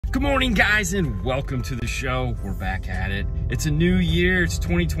Good morning, guys, and welcome to the show. We're back at it. It's a new year, it's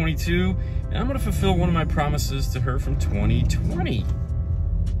 2022, and I'm gonna fulfill one of my promises to her from 2020.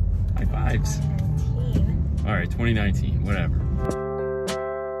 High fives. All right, 2019, whatever.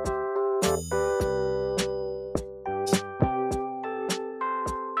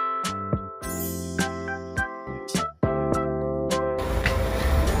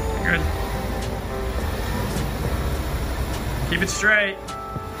 Good. Keep it straight.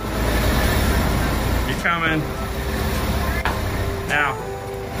 Keep coming. Now.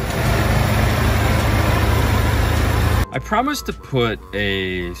 I promised to put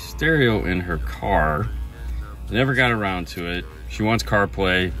a stereo in her car. Never got around to it. She wants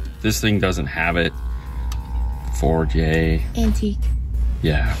CarPlay. This thing doesn't have it. Ford, yay. Antique.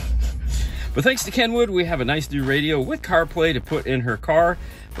 Yeah. But thanks to Kenwood, we have a nice new radio with CarPlay to put in her car.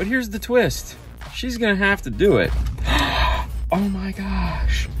 But here's the twist. She's gonna have to do it. Oh my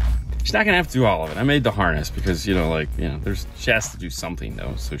gosh. She's not gonna have to do all of it. I made the harness because, she has to do something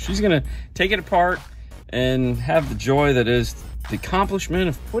though. So she's gonna take it apart and have the joy that is the accomplishment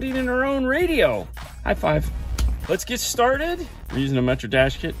of putting in her own radio. High five. Let's get started. We're using a Metro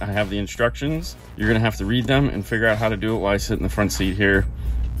Dash Kit. I have the instructions. You're gonna have to read them and figure out how to do it while I sit in the front seat here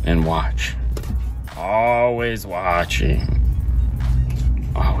and watch. Always watching.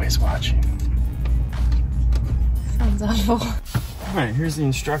 Always watching. Sounds awful. All right, here's the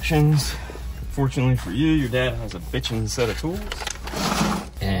instructions. Fortunately for you, your dad has a bitchin' set of tools.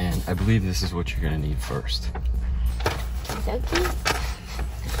 And I believe this is what you're gonna need first. Okay.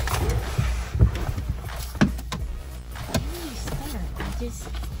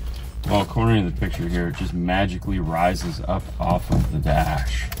 Well, according to the picture here, it just magically rises up off of the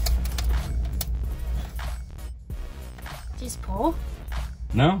dash. Just pull?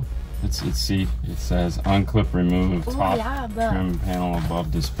 No, it says unclip, remove top trim panel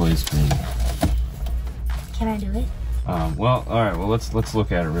above display screen. Can I do it? Well, all right. Well, let's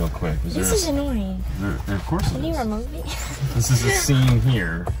look at it real quick. This is annoying. Of course it is. Can you remove it? This is a seam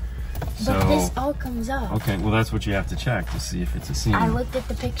here. So, but this all comes up. Okay, well that's what you have to check to see if it's a seam. I looked at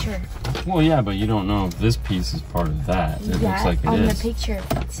the picture. Well, yeah, but you don't know if this piece is part of that. It looks like it is. On the picture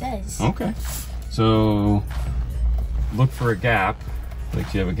it says. Okay. So, look for a gap.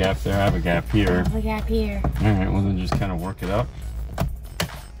 Like you have a gap there, I have a gap here. I have a gap here. All right, well then just kind of work it up.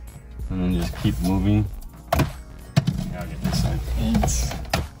 And then just keep moving. Yeah, I'll get this side. Thanks.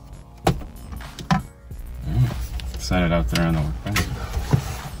 All right. Set it out there on the workbench.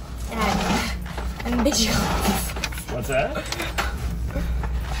 I'm visual. What's that?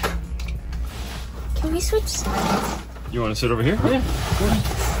 Can we switch sides? You want to sit over here? Yeah.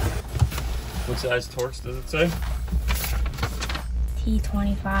 What size Torx does it say?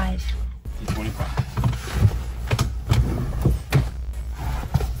 T25. T25.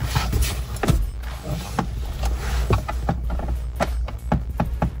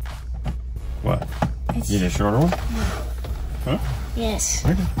 What? You need a shorter one? Yeah. Huh? Yes.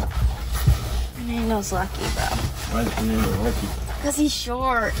 Okay. Fernando's lucky, bro. Why is Fernando lucky? Because he's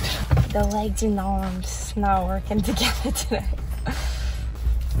short. The legs and the arms not working together today.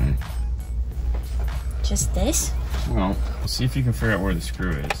 Just this? Well, see if you can figure out where the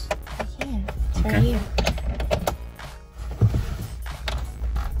screw is. I can. It's right here.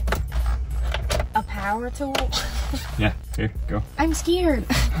 A power tool? Yeah, here, go. I'm scared.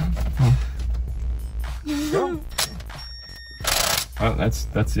 Go. Oh, that's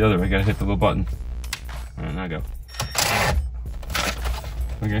the other way. Gotta hit the little button. All right, now go.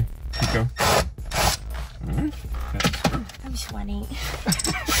 Okay, keep going. All right. I'm sweating.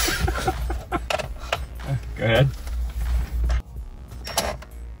 Go ahead.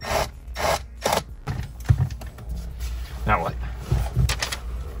 Now what?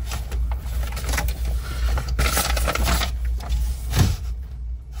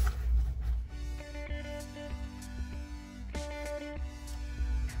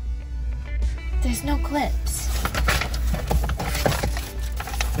 There's no clips.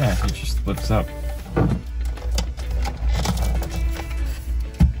 Yeah, it just flips up.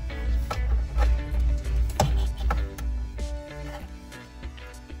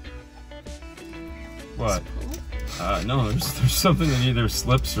 What? No, there's something that either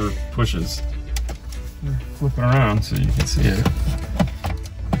slips or pushes. Flip it around so you can see it.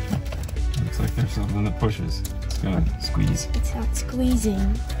 Looks like there's something that pushes. It's gonna squeeze. It's not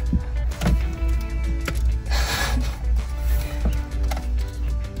squeezing.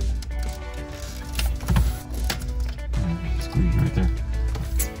 Squeeze right there.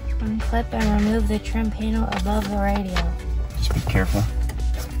 Unclip and remove the trim panel above the radio. Just be careful.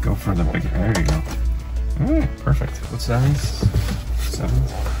 Go for the bigger. There you go. Perfect. What size?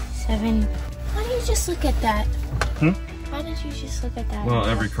 7? 7. Why do you just look at that? Hmm? Why did you just look at that? Well,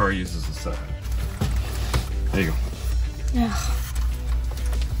 every car uses a 7. There you go. Ugh.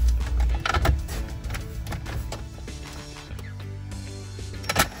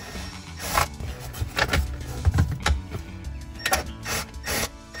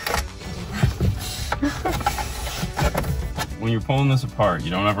 When you're pulling this apart,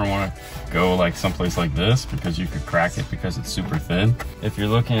 you don't ever want to go like someplace like this because you could crack it because it's super thin. If you're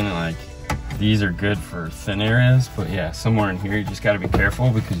looking at like, these are good for thin areas, but yeah, somewhere in here you just got to be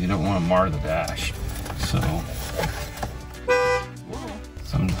careful because you don't want to mar the dash. So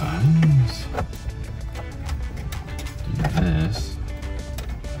sometimes do this,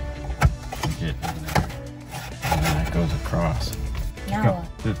 get in there, and then it goes across. No.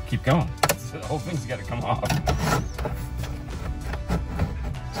 Keep going. The whole thing's got to come off.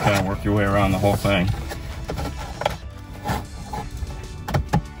 Just kind of work your way around the whole thing.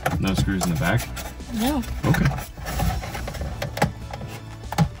 No screws in the back? No. Okay.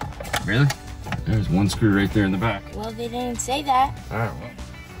 Really? There's one screw right there in the back. Well, they didn't say that. Alright, well.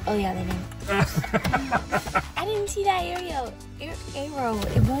 Oh, yeah, they didn't. I didn't see that arrow.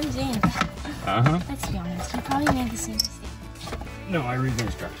 It runs in. Uh-huh. Let's be honest. You probably made the same mistake. No, I read the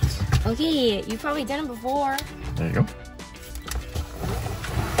instructions. Okay, you've probably done it before. There you go.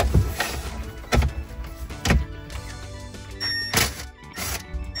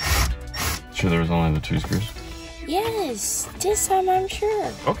 Sure there was only the 2 screws? Yes, this time I'm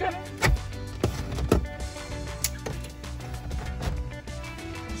sure. Okay.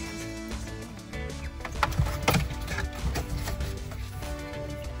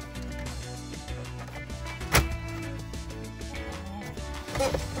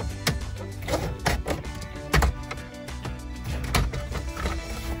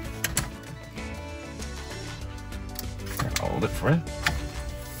 I'll hold it for you.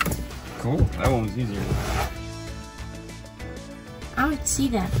 Cool, that one was easier. I don't see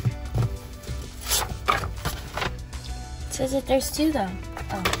them. It says that there's 2 though.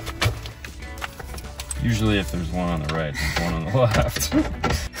 Oh. Usually if there's one on the right, there's one on the left.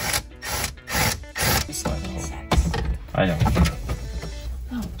 Slide the whole. I know.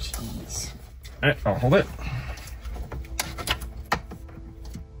 Oh, jeez. Alright, I'll hold it.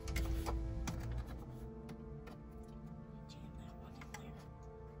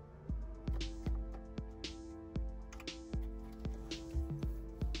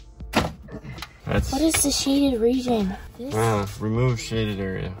 What is the shaded region? This? Remove shaded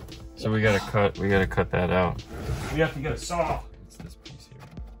area. So we gotta cut that out. We have to get a saw. It's this piece here.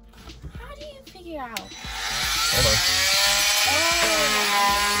 How do you figure out? Hold on.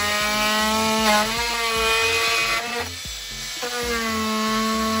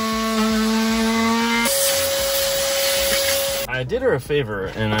 I did her a favor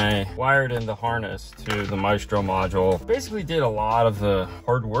and I wired in the harness to the Maestro module. Basically did a lot of the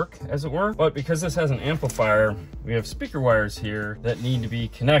hard work, as it were, but because this has an amplifier, we have speaker wires here that need to be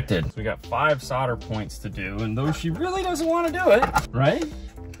connected. So we got 5 solder points to do, and though she really doesn't want to do it, right?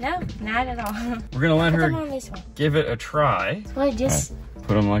 No, not at all. We're gonna let Put her them on this one. give it a try. So I just...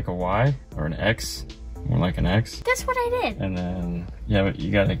 Put them like a Y or an X, more like an X. That's what I did. And then, yeah, but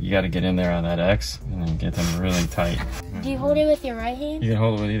you gotta get in there on that X and then get them really tight. Do you hold it with your right hand? You can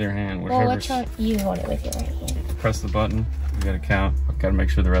hold it with either hand. Well, which one? You hold it with your right hand. Press the button. You gotta count. Gotta make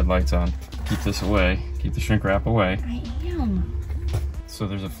sure the red light's on. Keep this away. Keep the shrink wrap away. I am. So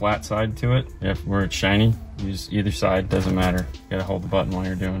there's a flat side to it. If where it's shiny, use either side. Doesn't matter. You gotta hold the button while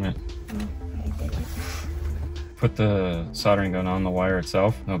you're doing it. Put the soldering gun on the wire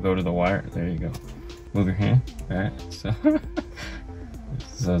itself. It'll go to the wire. There you go. Move your hand. All right.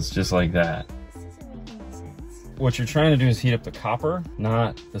 So it's just like that. What you're trying to do is heat up the copper,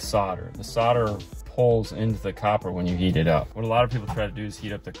 not the solder. The solder pulls into the copper when you heat it up. What a lot of people try to do is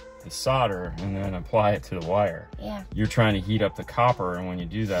heat up the solder and then apply it to the wire. Yeah. You're trying to heat up the copper, and when you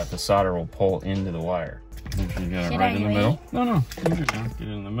do that, the solder will pull into the wire. If you get it right in the middle. No. Get it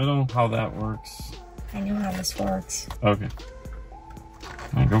in the middle. How that works. I know how this works. Okay.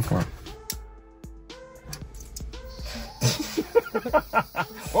 All right, go for it.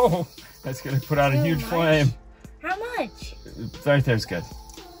 Whoa, that's gonna put out a huge flame. How much? Right there's good.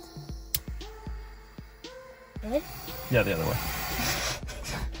 Good? Yeah, the other way.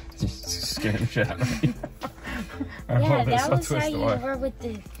 Just scaring the shit out of me. Yeah, that was how you were with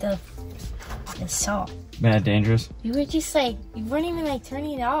the saw. Mad dangerous. You were just like, you weren't even like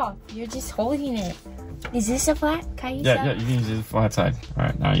turning it off. You're just holding it. Is this a flat? Can I use that? Yeah, you can use the flat side. All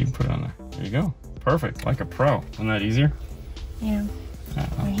right, now you can put it on there. There you go. Perfect, like a pro. Isn't that easier? Yeah.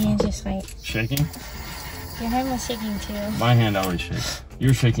 My hand's just like... Shaking? Your hand was shaking too. My hand always shakes.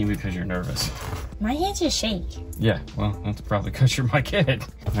 You're shaking because you're nervous. My hands just shake. Yeah, well, that's probably because you're my kid.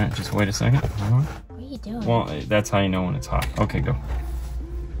 All right, just wait a second. What are you doing? Well, that's how you know when it's hot. Okay, go.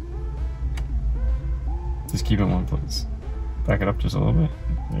 Just keep it in one place. Back it up just a little bit.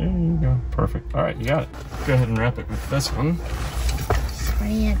 There you go. Perfect. All right, you got it. Go ahead and wrap it with this one.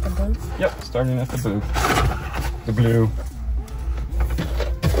 Starting at the blue? Yep, starting at the blue. The blue.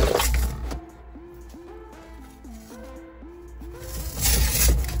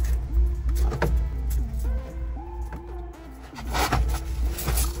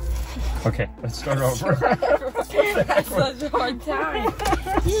 Okay, let's start over. That's such a hard time.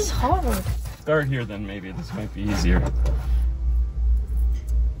 This is hard. Start here then, maybe. This might be easier.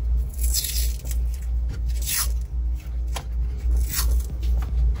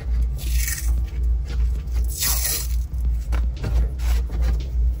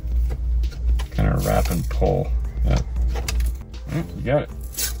 Kind of wrap and pull. Yeah. You got it.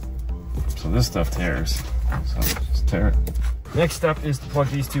 So this stuff tears. So just tear it. Next step is to plug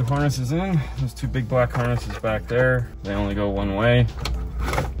these two harnesses in. Those two big black harnesses back there. They only go one way.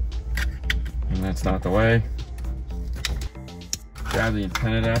 And that's not the way. Grab the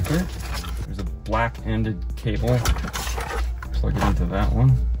antenna adapter. There's a black-ended cable. Plug it into that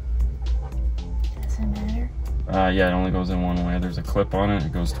one. Does it matter? Yeah, it only goes in one way. There's a clip on it.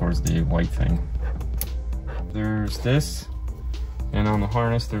 It goes towards the white thing. There's this. And on the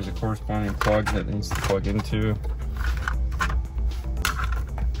harness, there's a corresponding plug that needs to plug into.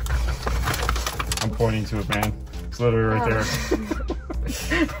 I'm pointing to it, man. It's literally right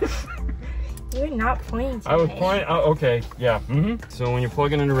there. You're not pointing to I was me. pointing. Oh, okay, yeah. So when you're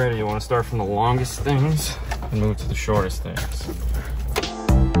plugging into radio, you want to start from the longest things and move to the shortest things.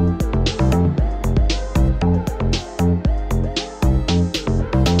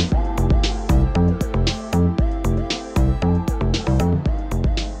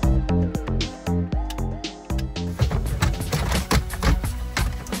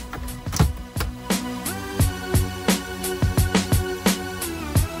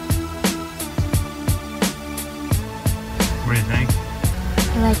 What do you think?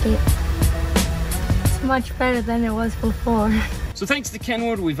 I like it. It's much better than it was before. So thanks to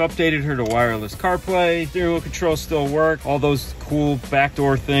Kenwood, we've updated her to wireless CarPlay. Steering wheel controls still work. All those cool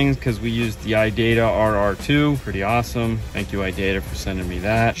backdoor things because we used the iData RR2. Pretty awesome. Thank you, iData, for sending me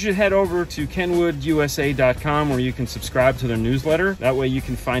that. You should head over to kenwoodusa.com where you can subscribe to their newsletter. That way you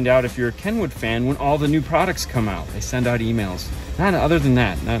can find out if you're a Kenwood fan when all the new products come out. They send out emails. Not other than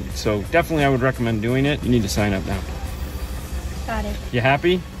that. So definitely I would recommend doing it. You need to sign up now. Got it. You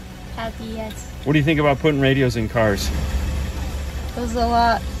happy? Happy, yes. What do you think about putting radios in cars? It was a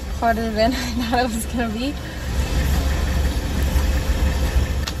lot harder than I thought it was gonna be.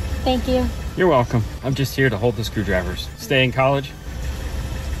 Thank you. You're welcome. I'm just here to hold the screwdrivers. Stay in college?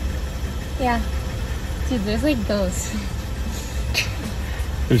 Yeah. Dude, there's like ghosts.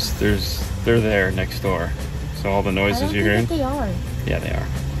 They're there next door. So all the noises you're hearing? They are. Yeah, they are.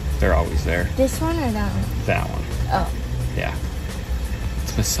 They're always there. This one or that one? That one. Oh. Yeah.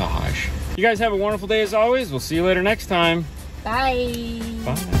 It's massage. You guys have a wonderful day as always. We'll see you later next time. Bye.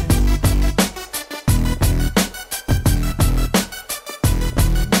 Bye.